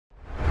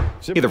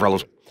Hey there,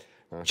 fellas.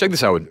 Check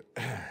this out.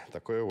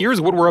 Here's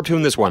what we're up to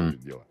in this one.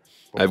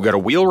 I've got a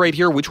wheel right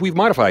here which we've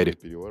modified.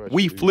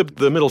 We flipped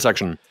the middle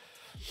section.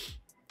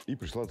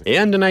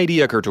 And an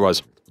idea occurred to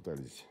us.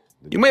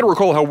 You might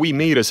recall how we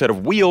made a set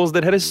of wheels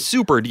that had a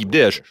super deep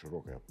dish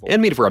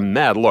and made for a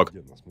mad look.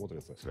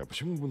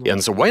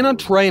 And so why not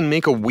try and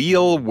make a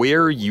wheel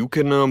where you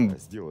can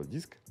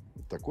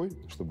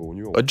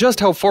adjust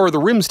how far the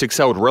rim sticks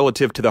out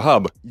relative to the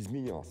hub.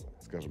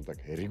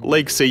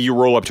 Like, say you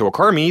roll up to a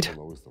car meet,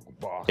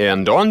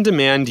 and on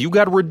demand you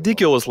got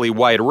ridiculously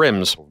wide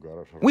rims,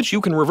 which you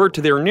can revert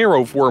to their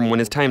narrow form when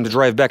it's time to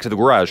drive back to the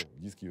garage.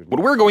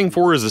 What we're going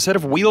for is a set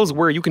of wheels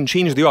where you can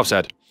change the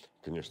offset.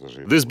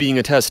 This being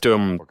a test,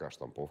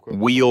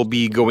 we'll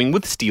be going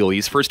with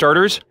steelies for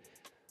starters.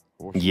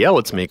 Yeah,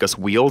 let's make us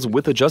wheels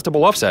with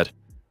adjustable offset.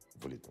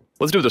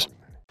 Let's do this.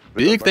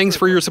 Big thanks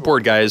for your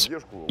support, guys.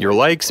 Your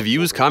likes,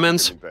 views,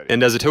 comments,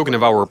 and as a token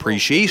of our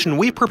appreciation,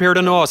 we've prepared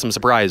an awesome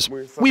surprise.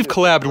 We've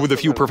collabed with a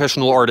few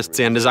professional artists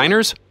and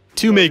designers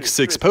to make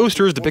 6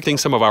 posters depicting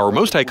some of our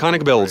most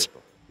iconic builds.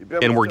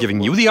 And we're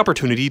giving you the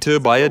opportunity to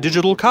buy a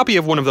digital copy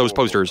of one of those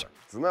posters.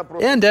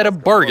 And at a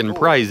bargain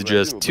price,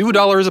 just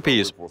 $2 a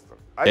piece.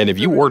 And if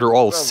you order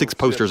all 6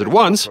 posters at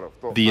once,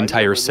 the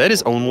entire set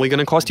is only going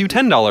to cost you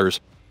 $10.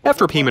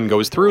 After payment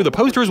goes through, the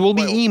posters will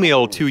be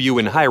emailed to you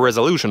in high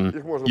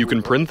resolution. You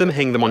can print them,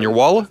 hang them on your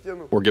wall,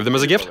 or give them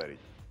as a gift.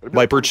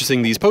 By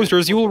purchasing these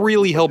posters, you will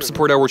really help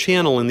support our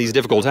channel in these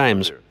difficult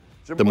times.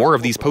 The more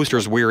of these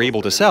posters we're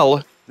able to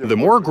sell, the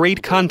more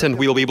great content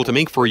we'll be able to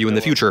make for you in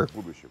the future.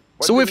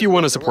 So if you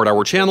want to support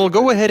our channel,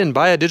 go ahead and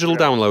buy a digital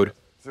download.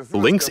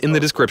 Links in the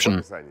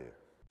description.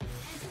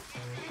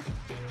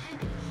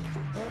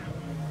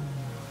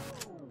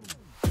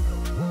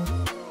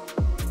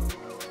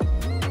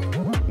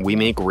 We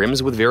make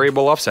rims with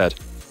variable offset.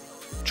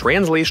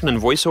 Translation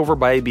and voiceover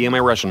by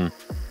BMI Russian.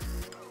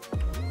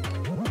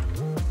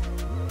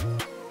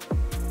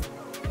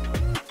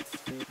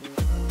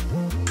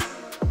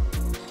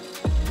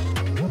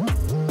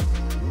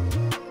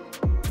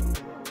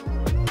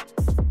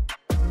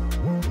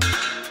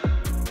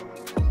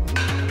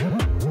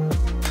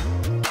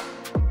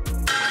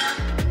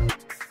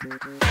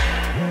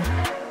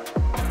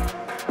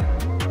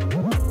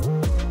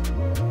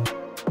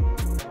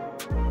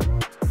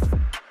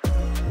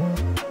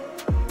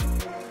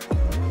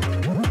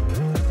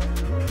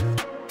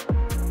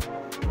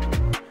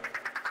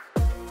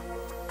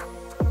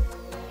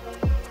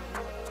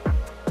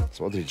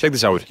 Check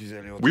this out.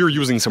 We're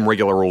using some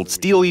regular old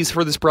steelies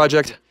for this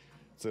project.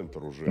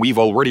 We've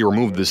already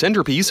removed the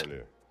centerpiece,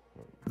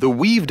 though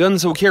we've done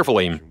so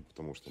carefully.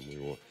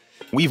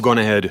 We've gone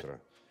ahead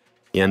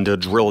and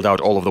drilled out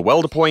all of the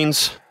weld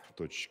points.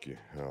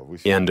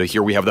 And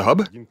here we have the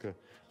hub.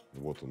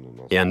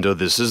 And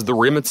this is the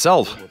rim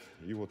itself.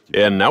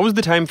 And now is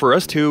the time for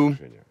us to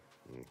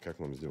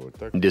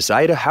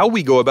decide how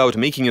we go about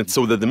making it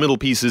so that the middle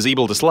piece is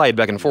able to slide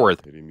back and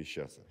forth.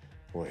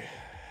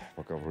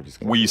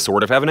 We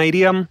sort of have an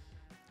idea,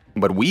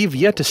 but we've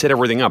yet to set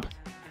everything up.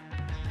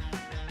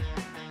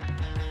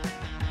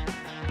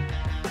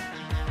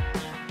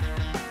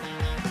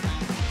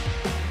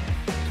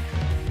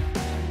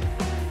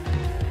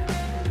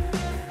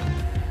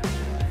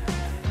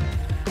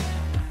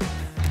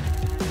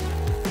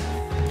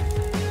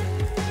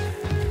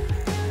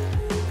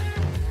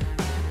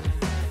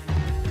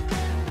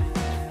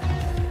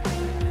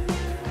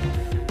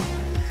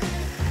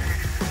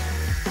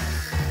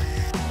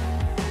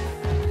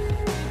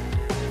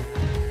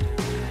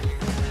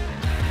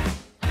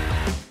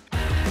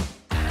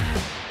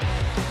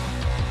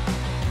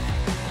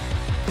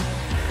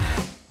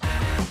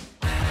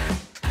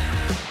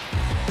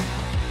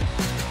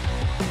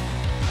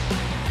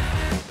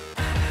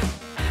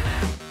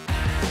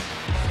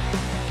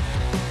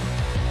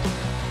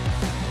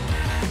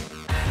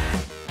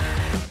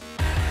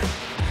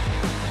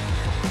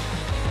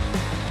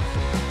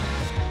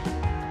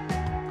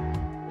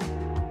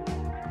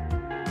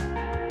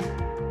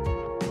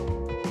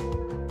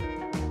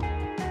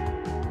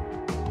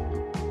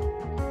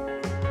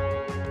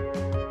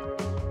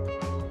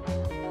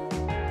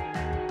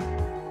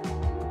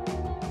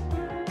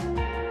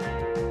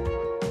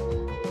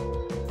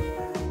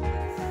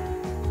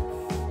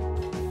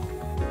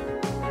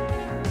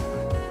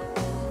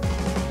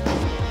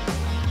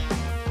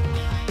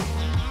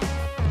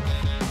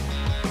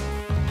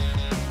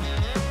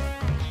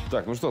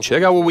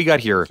 Check out what we got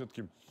here.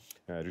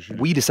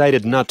 We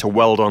decided not to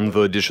weld on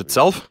the dish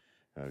itself,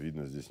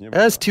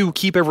 as to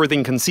keep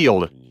everything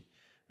concealed.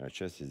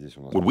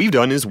 What we've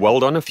done is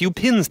weld on a few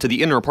pins to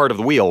the inner part of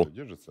the wheel.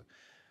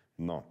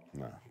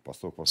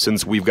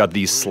 Since we've got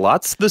these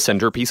slots, the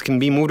centerpiece can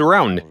be moved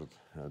around.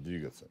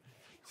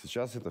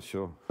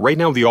 Right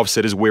now the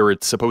offset is where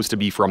it's supposed to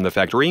be from the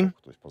factory.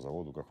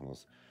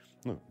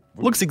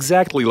 Looks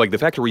exactly like the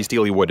factory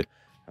steely would,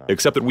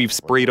 except that we've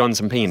sprayed on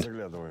some paint.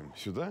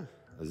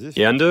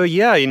 And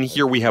yeah, in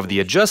here we have the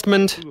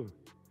adjustment,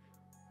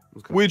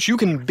 which you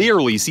can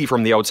barely see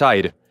from the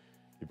outside.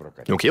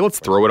 Okay, let's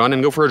throw it on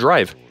and go for a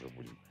drive.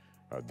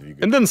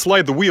 and then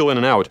slide the wheel in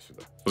and out.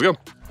 Let's go.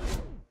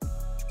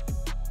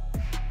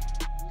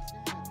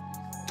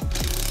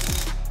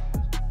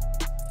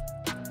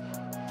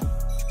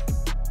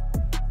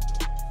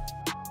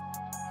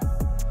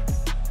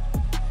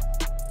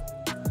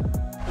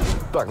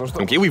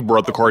 Okay, we've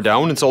brought the car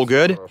down, it's all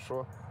good.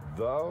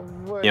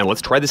 And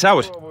let's try this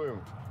out.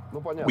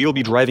 We'll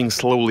be driving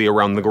slowly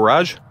around the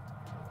garage,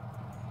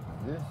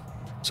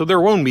 so there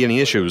won't be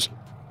any issues.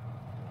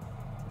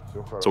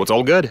 So it's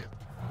all good.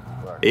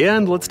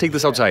 And let's take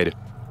this outside.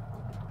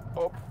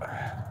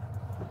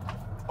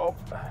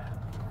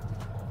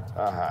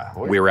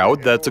 We're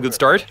out, that's a good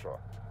start.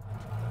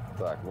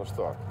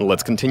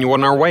 Let's continue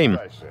on our way.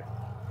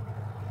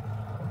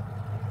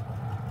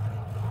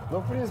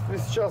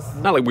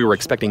 Not like we were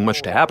expecting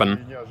much to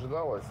happen.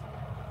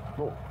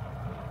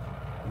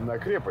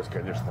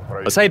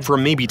 Aside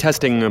from maybe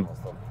testing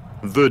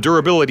the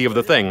durability of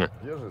the thing.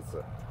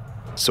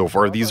 So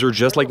far, these are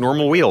just like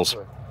normal wheels.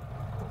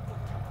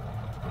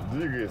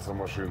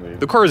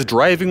 The car is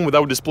driving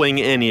without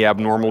displaying any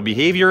abnormal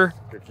behavior.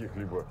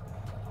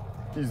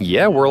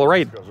 Yeah, we're all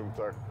right.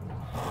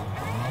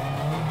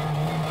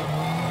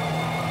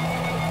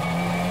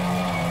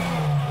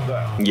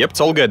 Yep,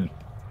 it's all good.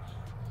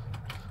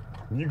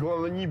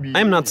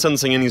 I'm not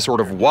sensing any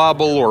sort of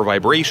wobble or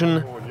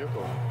vibration.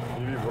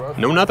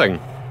 No, nothing.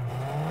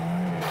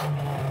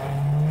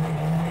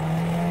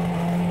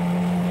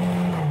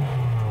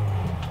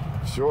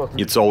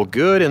 It's all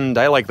good, and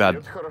I like that.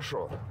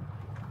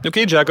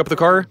 Okay, jack up the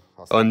car,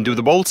 undo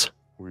the bolts,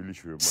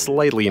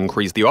 slightly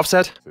increase the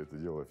offset,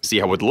 see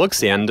how it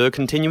looks, and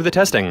continue the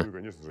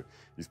testing.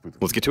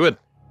 Let's get to it.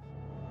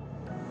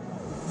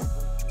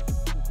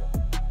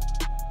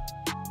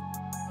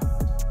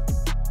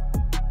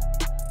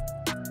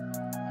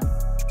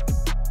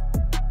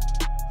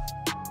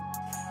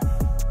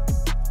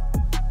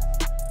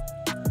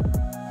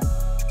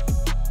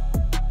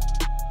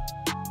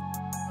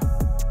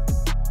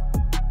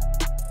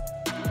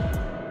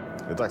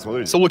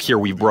 So look here,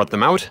 we've brought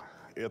them out,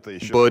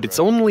 but it's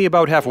only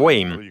about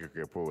halfway.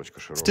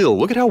 Still,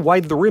 look at how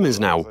wide the rim is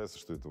now.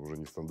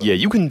 Yeah,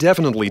 you can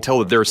definitely tell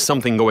that there's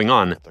something going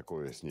on.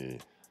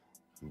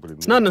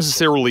 It's not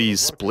necessarily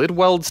split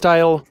weld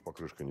style,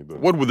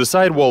 what with the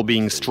sidewall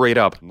being straight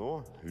up.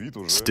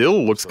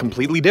 Still looks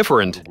completely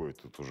different.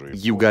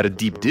 You got a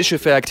deep dish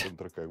effect,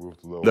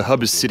 the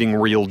hub is sitting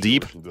real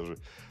deep.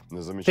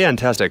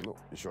 Fantastic.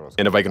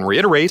 And if I can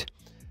reiterate,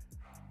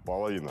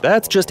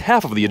 that's just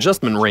half of the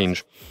adjustment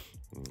range.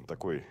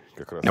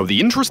 Now, the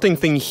interesting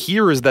thing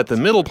here is that the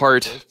middle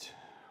part,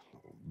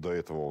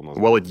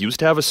 well, it used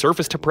to have a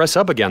surface to press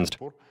up against.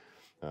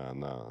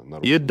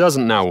 It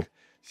doesn't now.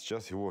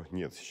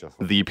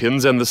 The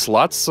pins and the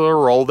slots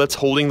are all that's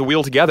holding the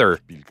wheel together.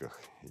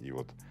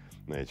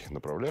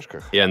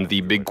 And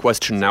the big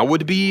question now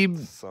would be,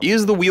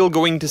 is the wheel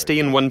going to stay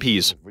in one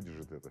piece?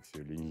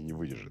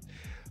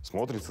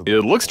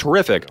 It looks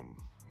terrific.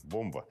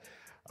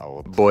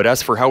 But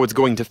as for how it's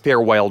going to fare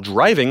while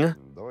driving,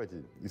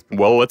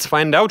 well, let's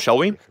find out, shall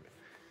we?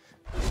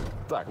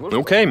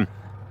 Okay.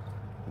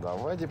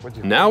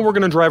 Now we're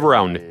gonna drive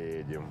around.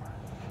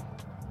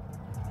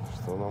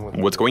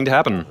 What's going to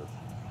happen?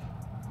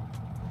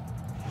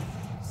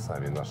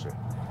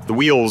 The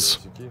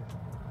wheels,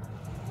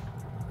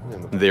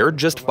 they're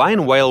just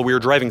fine while we're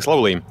driving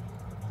slowly.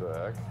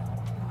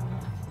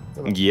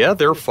 Yeah,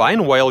 they're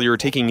fine while you're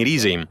taking it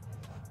easy.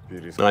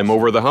 I'm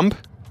over the hump.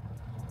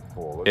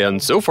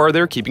 And so far,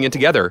 they're keeping it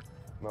together.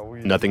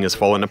 Nothing has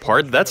fallen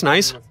apart, that's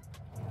nice.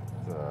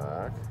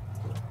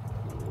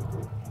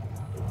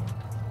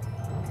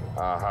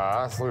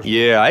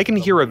 Yeah, I can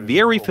hear a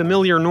very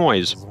familiar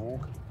noise.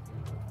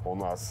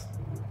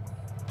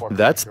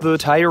 That's the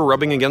tire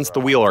rubbing against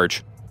the wheel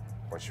arch.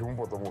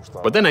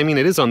 But then, I mean,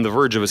 it is on the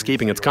verge of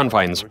escaping its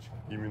confines.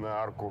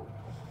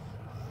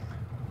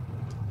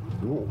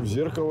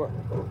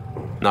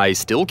 I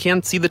still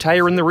can't see the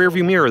tire in the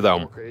rearview mirror,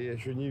 though.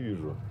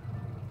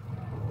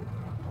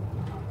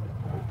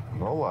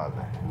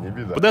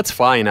 But that's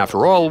fine,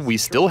 after all, we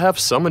still have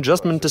some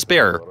adjustment to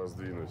spare.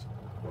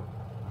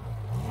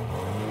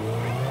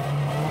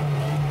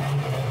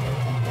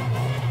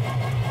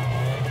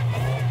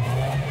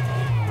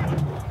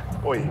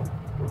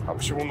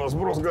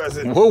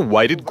 Whoa,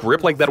 why did it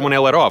grip like that when I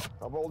let off?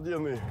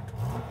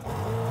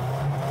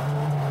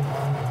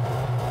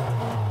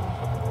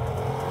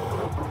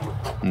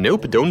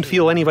 Nope, don't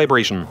feel any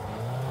vibration.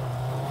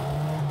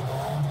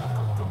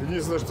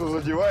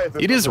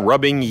 It is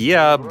rubbing,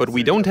 yeah, but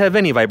we don't have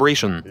any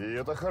vibration.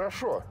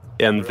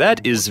 And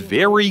that is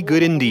very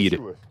good indeed.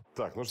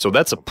 So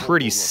that's a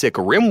pretty sick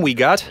rim we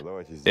got,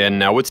 and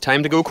now it's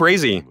time to go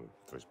crazy.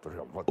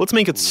 Let's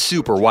make it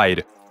super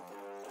wide.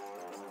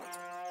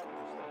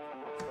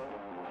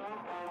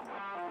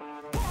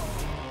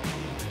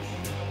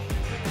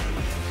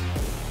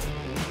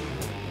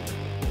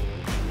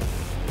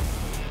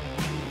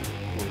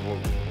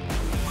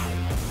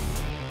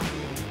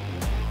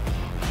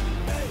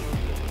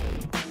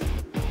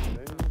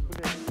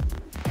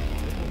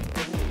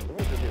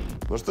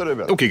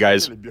 Okay,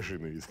 guys.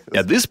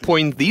 At this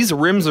point, these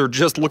rims are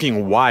just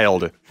looking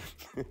wild.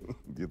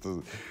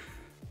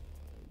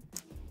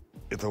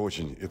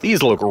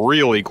 These look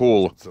really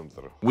cool,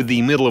 with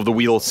the middle of the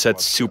wheel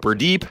set super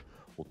deep,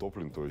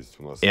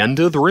 and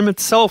the rim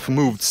itself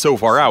moved so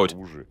far out.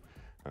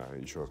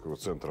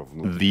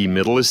 The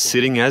middle is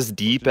sitting as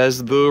deep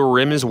as the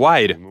rim is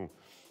wide.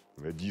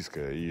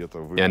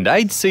 And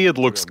I'd say it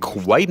looks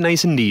quite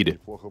nice indeed.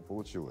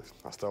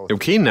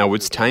 Okay, now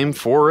it's time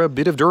for a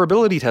bit of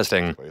durability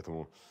testing.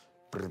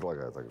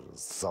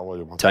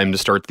 Time to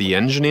start the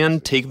engine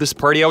and take this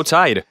party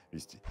outside.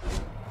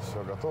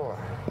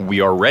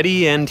 We are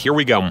ready, and here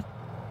we go.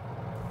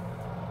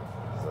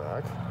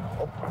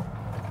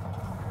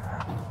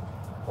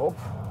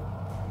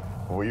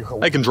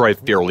 I can drive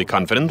fairly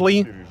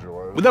confidently,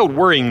 without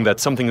worrying that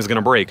something is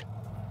gonna break.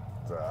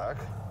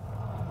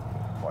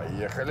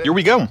 Here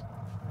we go.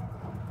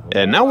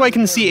 And now I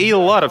can see a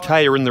lot of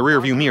tire in the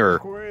rearview mirror.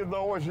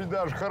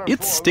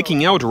 It's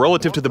sticking out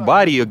relative to the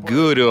body a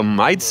good,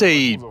 I'd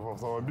say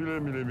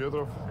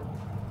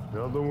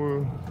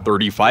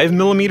 35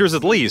 millimeters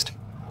at least.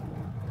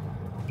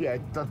 Yeah,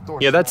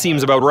 that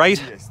seems about right.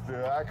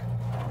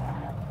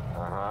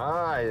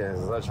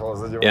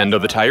 And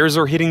the tires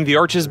are hitting the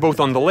arches both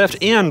on the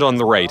left and on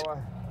the right.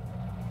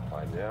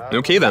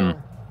 Okay then.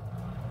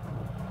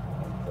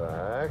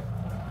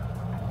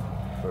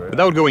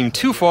 Without going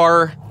too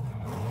far...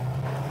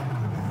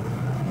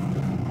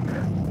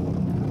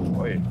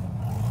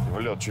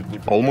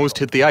 Almost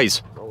hit the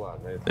ice.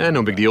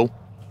 No big deal.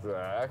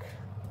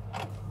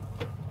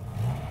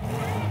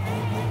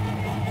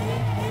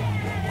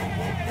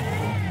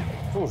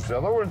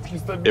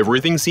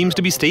 Everything seems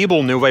to be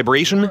stable, no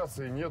vibration.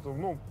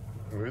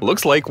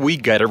 Looks like we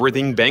got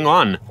everything bang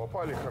on.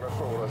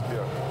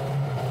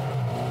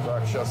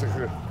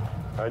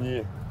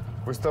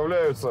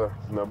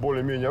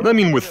 I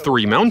mean, with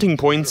 3 mounting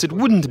points, it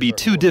wouldn't be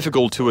too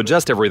difficult to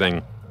adjust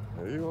everything.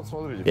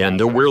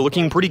 And we're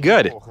looking pretty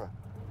good.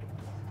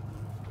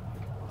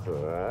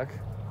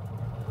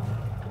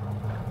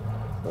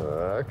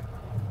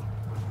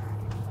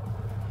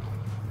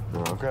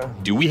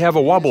 Do we have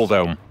a wobble,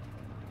 though?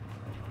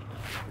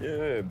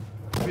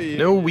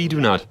 No, we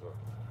do not.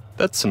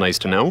 That's nice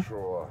to know.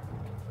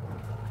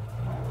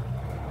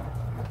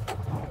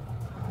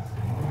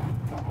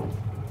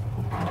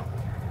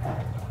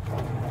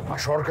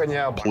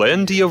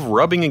 Plenty of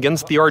rubbing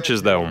against the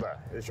arches, though.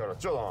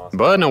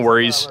 But no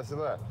worries.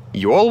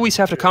 You always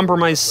have to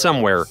compromise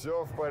somewhere.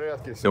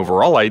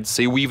 Overall, I'd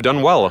say we've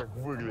done well.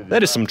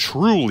 That is some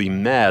truly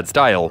mad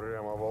style.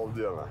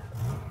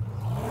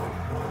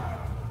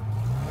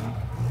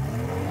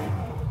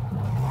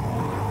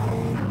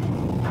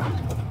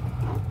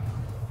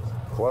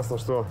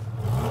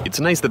 It's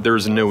nice that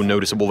there's no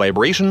noticeable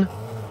vibration.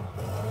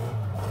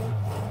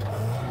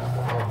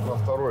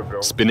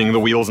 Spinning the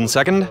wheels in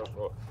second.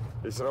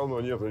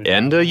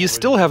 And you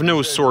still have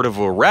no sort of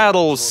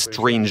rattles,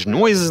 strange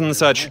noises and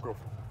such.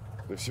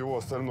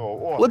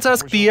 Let's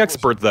ask the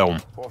expert, though.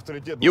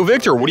 Yo,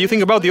 Victor, what do you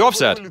think about the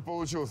offset?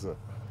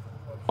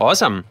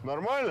 Awesome.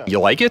 You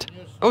like it?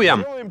 Oh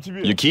yeah.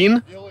 You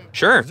keen?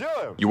 Sure.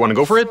 You want to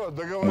go for it?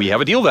 We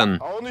have a deal then.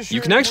 You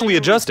can actually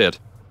adjust it.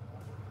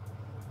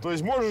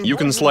 You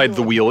can slide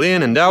the wheel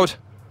in and out.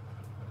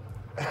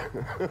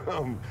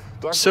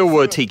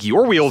 So take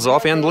your wheels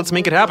off and let's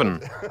make it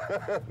happen.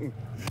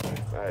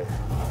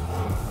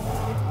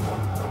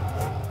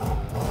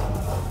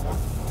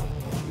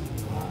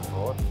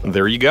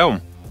 There you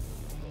go.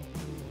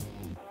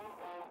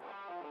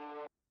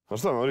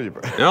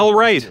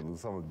 Alright.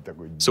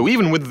 So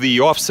even with the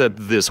offset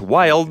this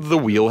wild, the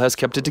wheel has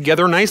kept it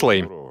together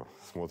nicely.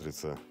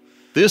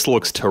 This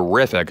looks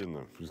terrific.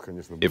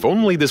 If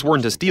only this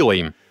weren't a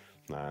steely,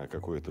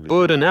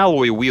 but an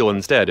alloy wheel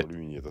instead.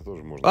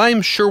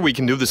 I'm sure we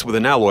can do this with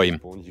an alloy.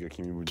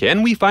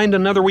 Can we find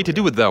another way to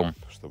do it, though?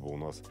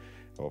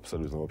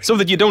 So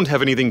that you don't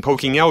have anything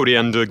poking out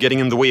and getting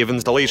in the way of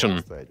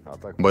installation.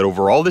 But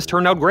overall, this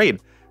turned out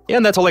great.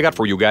 And that's all I got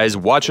for you guys.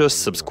 Watch us,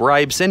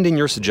 subscribe, send in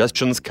your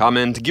suggestions,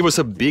 comment, give us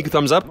a big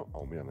thumbs up.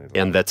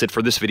 And that's it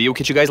for this video.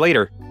 Catch you guys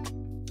later.